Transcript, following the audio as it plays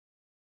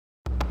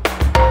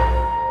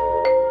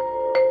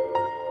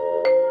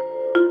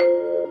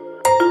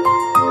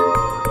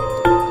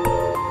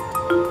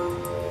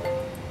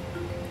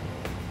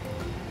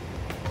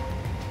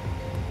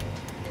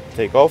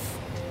Takeoff.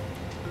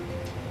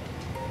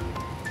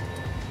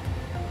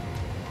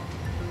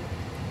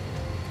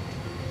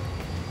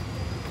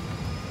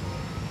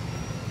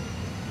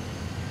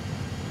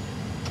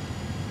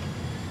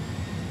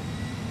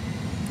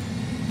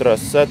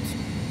 Thrust set.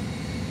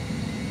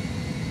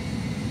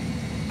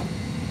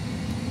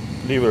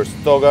 Levers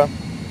toga.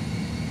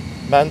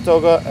 Man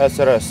toga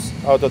SRS.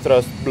 Auto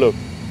thrust blue.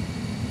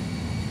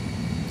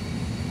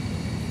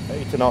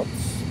 80 knots.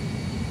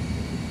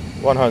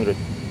 100.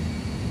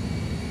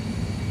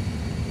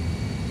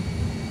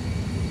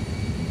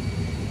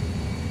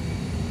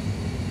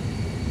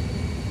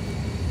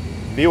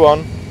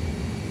 V1.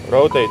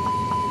 Rotate.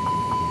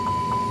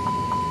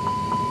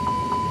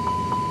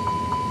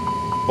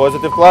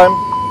 Positive climb.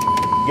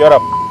 Gear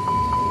up.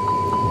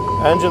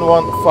 Engine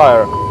 1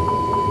 fire.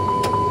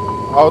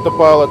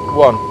 Autopilot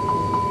 1.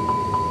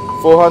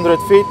 400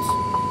 feet.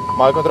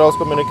 My controls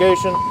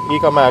communication.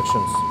 ECAM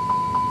actions.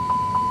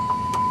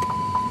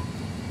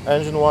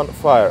 Engine 1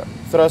 fire.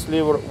 Thrust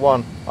lever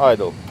 1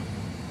 idle.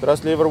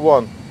 Thrust lever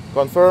 1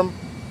 confirm.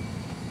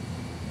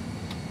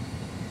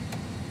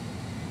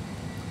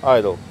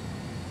 Idle.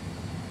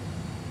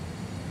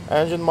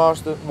 Engine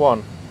master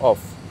 1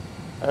 off.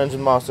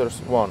 Engine masters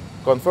 1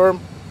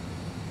 confirm.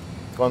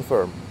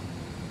 Confirm.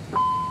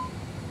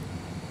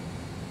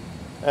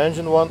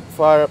 Engine 1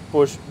 fire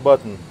push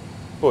button.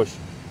 Push.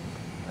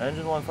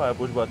 Engine 1 fire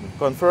push button.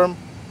 Confirm.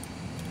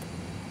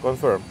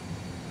 Confirm.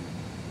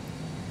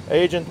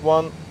 Agent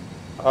 1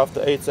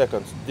 after 8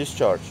 seconds.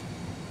 Discharge.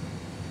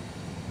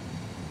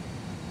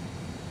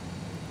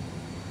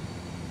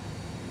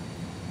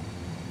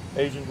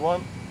 Agent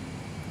 1.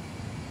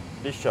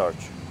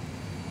 Discharge.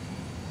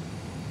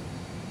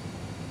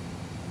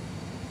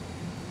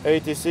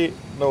 ATC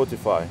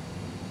notify.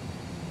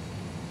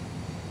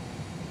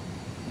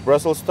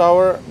 Brussels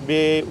Tower,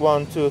 BAA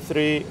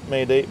 123,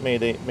 Mayday,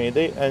 Mayday,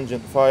 Mayday,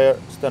 engine fire,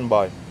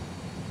 standby.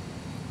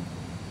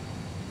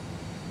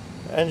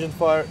 Engine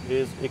fire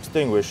is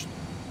extinguished.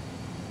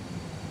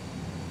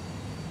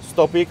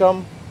 Stop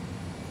ECAM,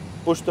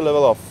 push to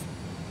level off.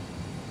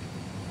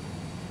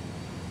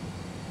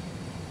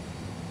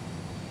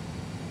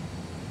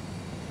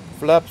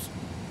 Flaps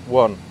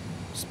 1,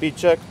 speed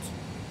checked,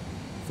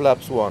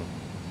 flaps 1.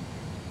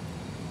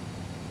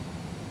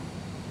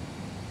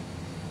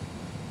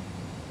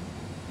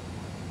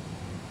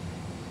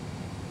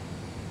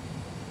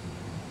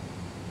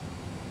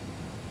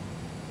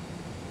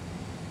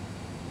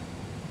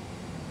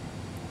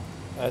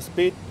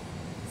 Speed,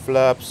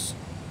 flaps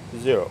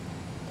 0.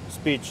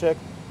 Speed check,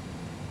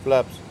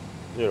 flaps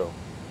 0.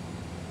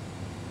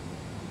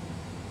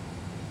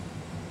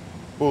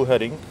 Full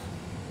heading.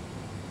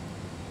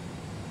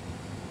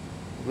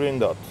 Green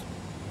dot.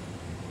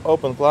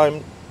 Open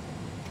climb.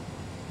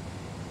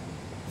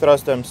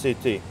 Thrust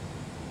MCT.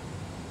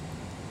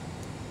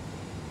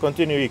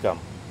 Continue ECAM.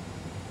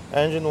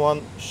 Engine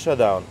 1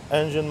 shutdown.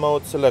 Engine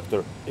mode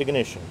selector.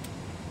 Ignition.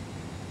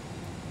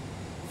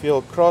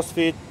 Fuel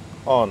crossfeed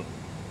on.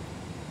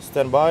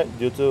 Standby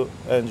due to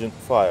engine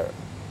fire.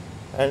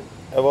 And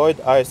avoid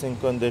icing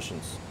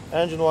conditions.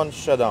 Engine 1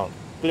 shutdown.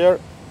 Clear.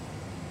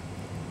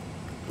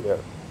 Clear.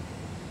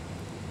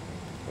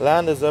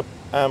 Land is up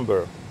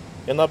amber.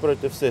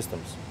 Inoperative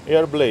systems.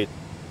 Air bleed.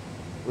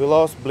 We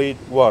lost bleed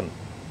 1.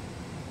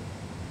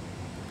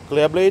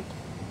 Clear bleed.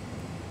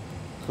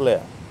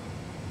 Clear.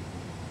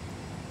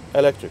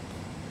 Electric.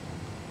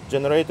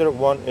 Generator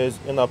 1 is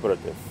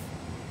inoperative.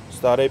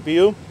 Start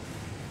APU.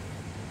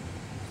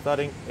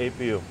 Starting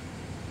APU.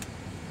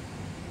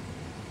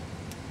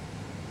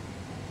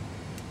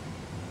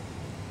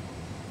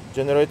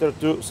 Generator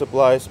 2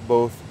 supplies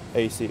both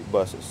AC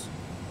buses.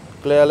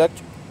 Clear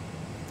electric.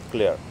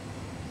 Clear.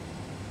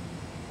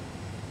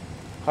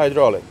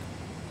 Hydraulic.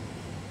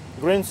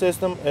 Green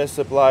system is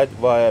supplied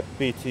via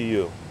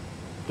PTU.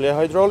 Clear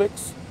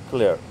hydraulics.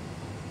 Clear.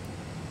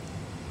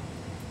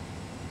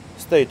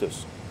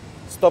 Status.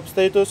 Stop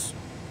status.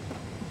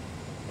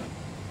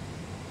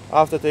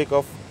 After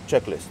takeoff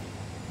checklist.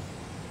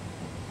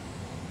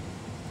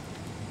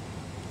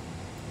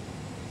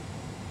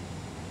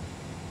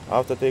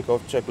 After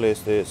takeoff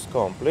checklist is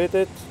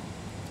completed,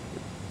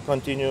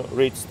 continue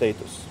read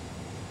status.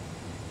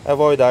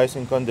 Avoid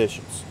icing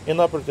conditions.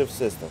 Inoperative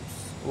systems.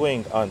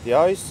 Wing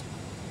anti-ice.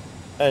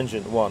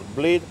 Engine 1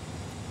 bleed.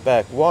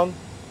 Pack 1.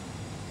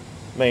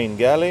 Main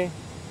galley.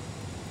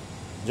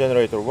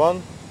 Generator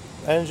 1.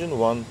 Engine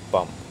 1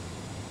 pump.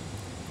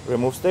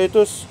 Remove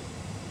status.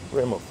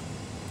 Remove.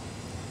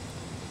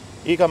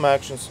 ECAM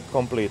actions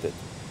completed.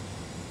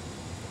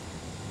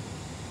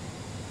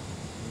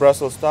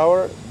 Brussels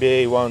Tower,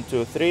 BAA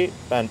 123,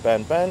 pan.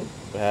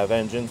 We have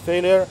engine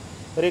failure.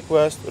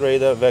 Request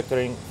radar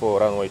vectoring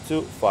for runway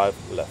 25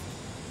 left.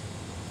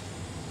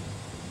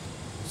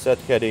 Set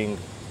heading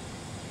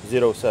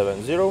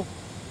 070.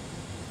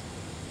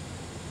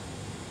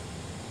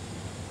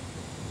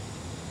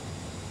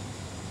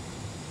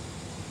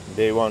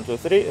 BAA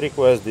 123,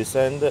 request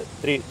descend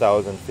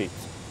 3000 feet.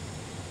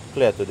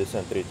 Clear to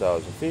descend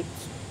 3000 feet.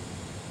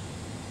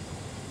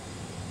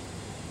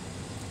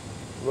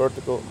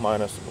 Vertical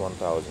minus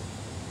 1000.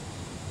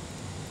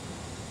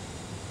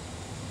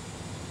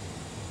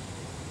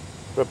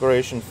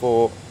 Preparation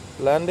for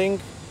landing.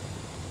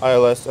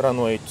 ILS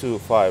runway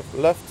 25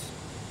 left.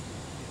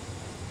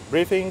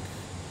 Briefing.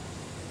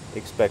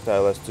 Expect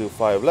ILS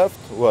 25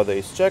 left. Weather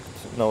is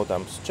checked. No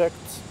temps checked.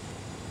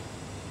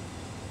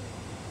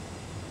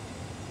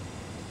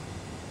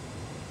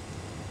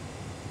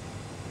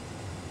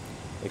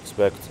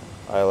 Expect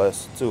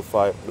ILS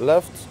 25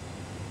 left.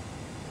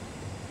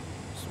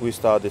 We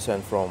start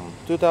descent from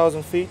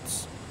 2000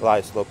 feet.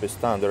 Glide slope is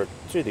standard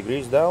 3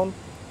 degrees down.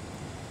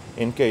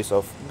 In case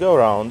of go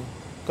round,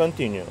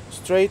 continue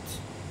straight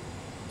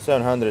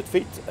 700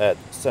 feet at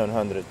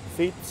 700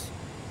 feet.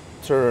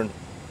 Turn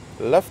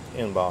left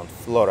inbound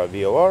Flora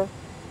VOR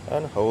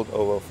and hold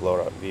over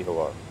Flora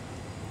VOR.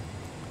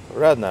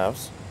 Red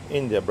navs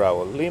India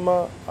Bravo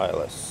Lima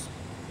ILS.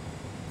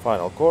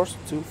 Final course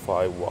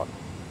 251.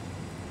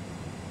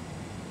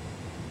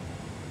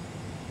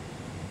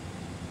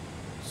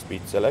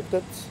 Speed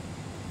selected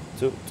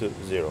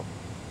 220.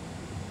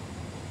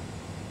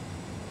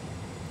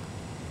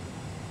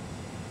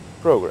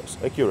 Progress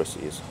accuracy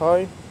is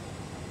high.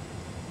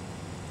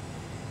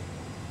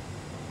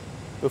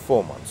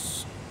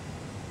 Performance.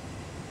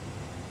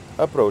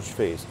 Approach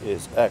phase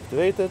is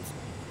activated.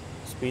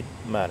 Speed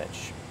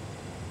manage.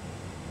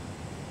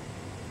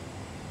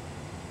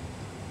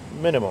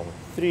 Minimum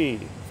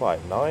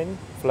 359.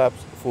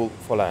 Flaps full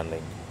for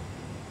landing.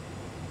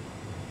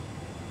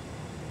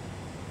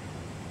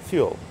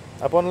 Fuel.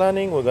 Upon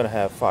landing we're gonna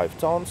have 5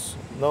 tons.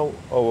 No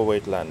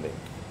overweight landing.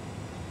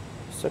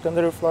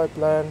 Secondary flight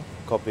plan.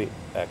 Copy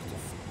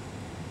active.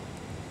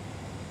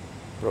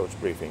 Approach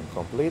briefing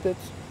completed.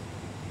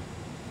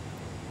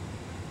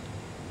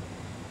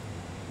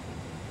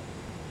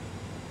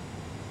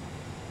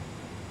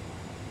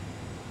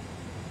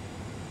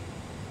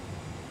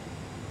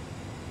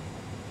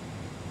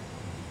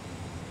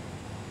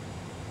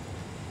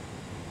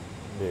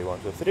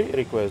 BA123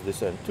 request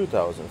descent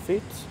 2000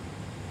 feet.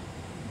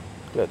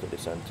 Clear to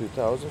descend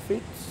 2000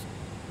 feet.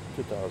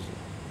 2000.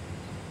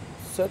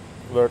 Set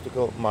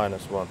vertical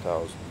minus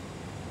 1000.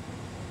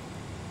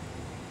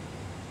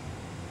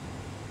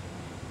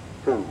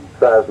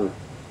 2000.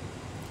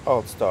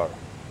 Alt star.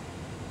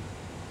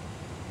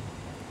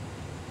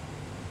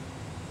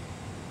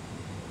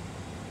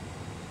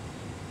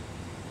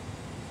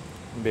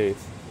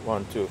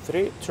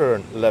 BA123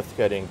 turn left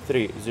heading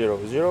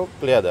 300.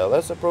 Clear the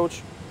LS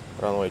approach.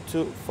 Runway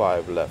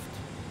 25 left.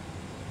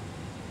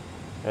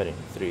 Heading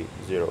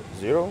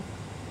 300.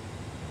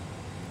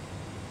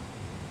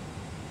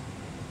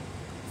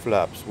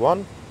 Flaps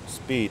 1.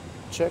 Speed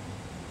check.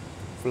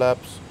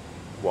 Flaps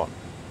 1.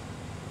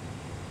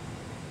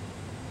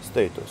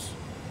 Status.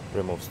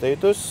 Remove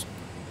status.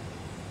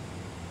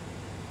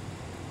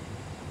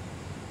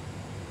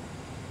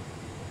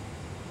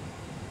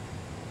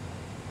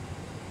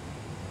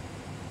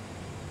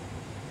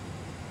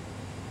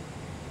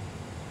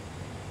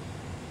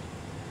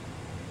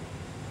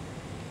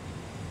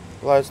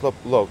 Glide slope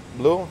log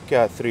blue.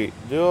 Cat 3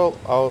 dual.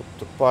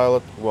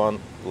 Autopilot 1+2.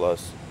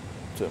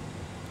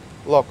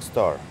 Lock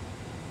star.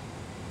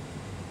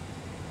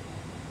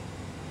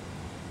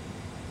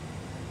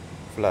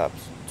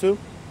 Flaps 2.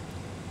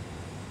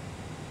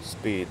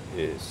 Speed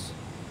is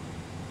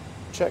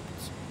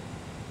checked.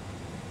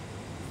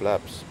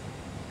 Flaps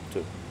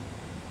 2.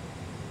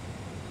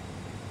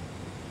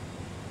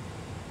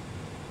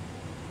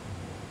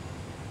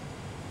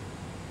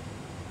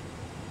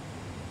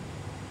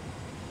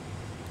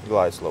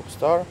 Glide slope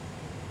star.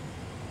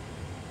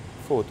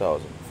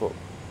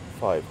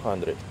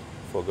 4,500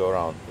 for go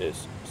round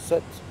is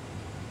set.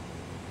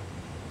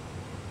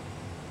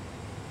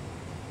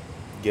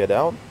 Get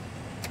down.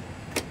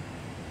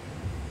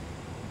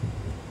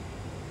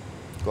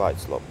 Glide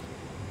slope.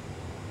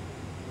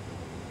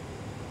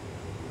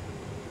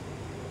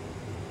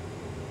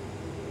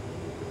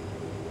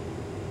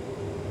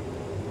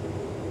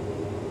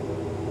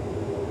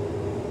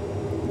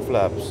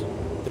 Flaps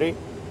 3.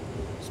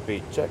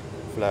 Speed check.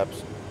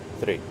 Flaps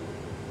 3.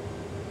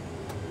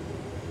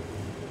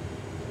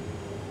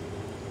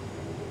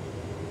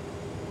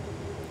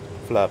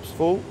 Flaps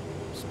full.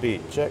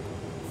 Speed check.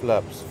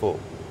 Flaps full.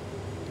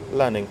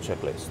 Landing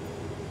checklist.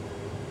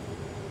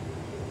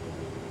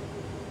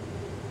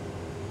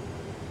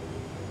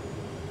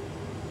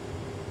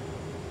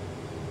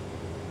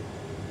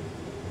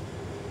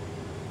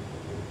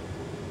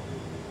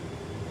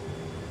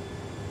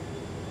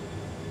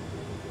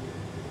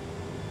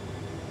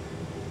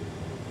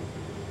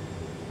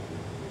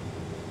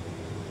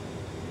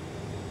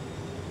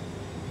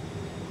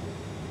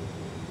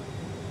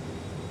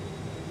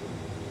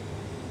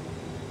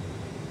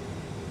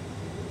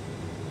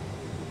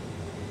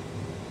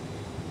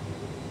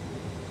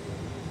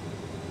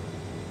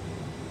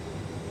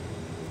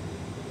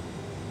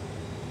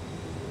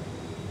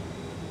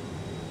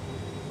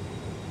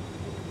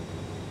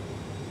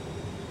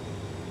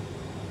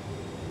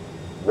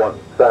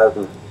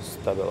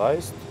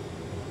 Stabilized.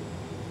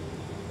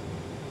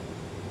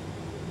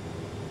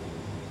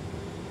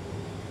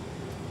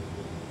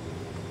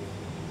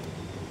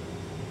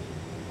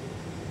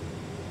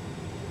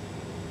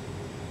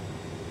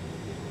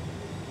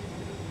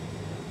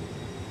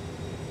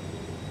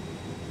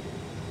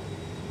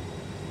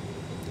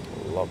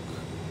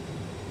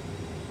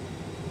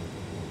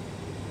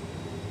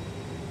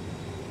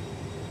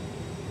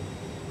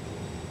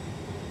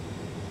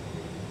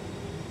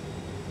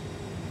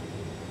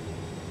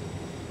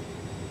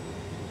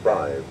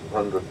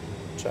 500.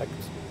 Checked.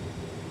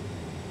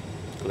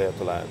 Clear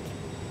to land.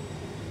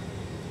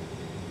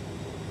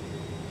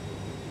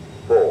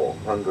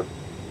 400.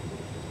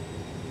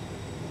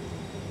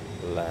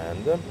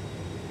 Land.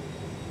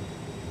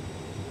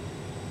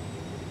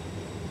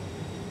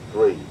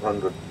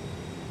 300.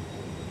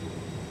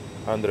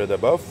 100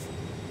 above.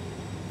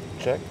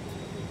 Checked.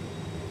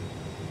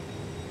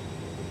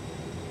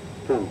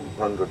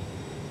 200.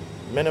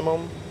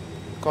 Minimum.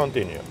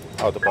 Continue.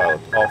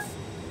 Autopilot off.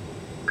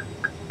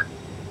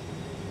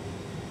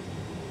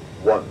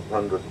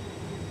 100.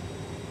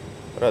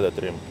 Rudder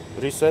trim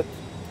reset.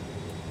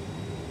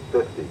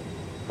 50.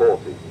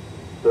 40.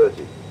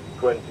 30.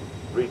 20.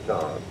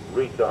 Retard.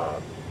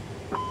 Retard.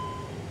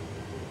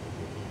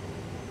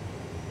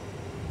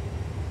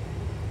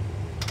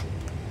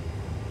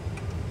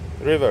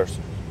 Reverse.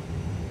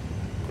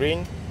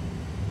 Green.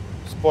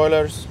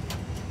 Spoilers.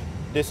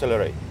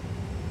 Decelerate.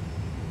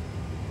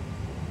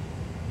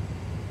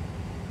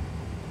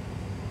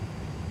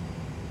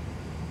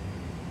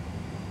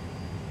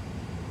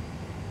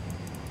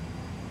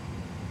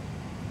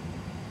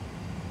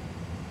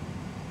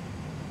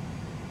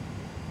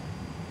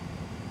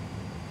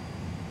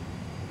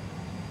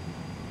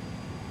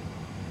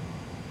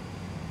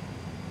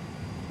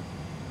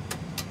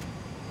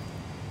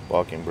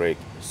 Parking brake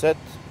set.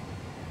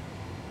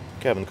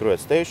 Cabin crew at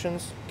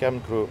stations. Cabin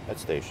crew at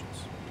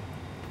stations.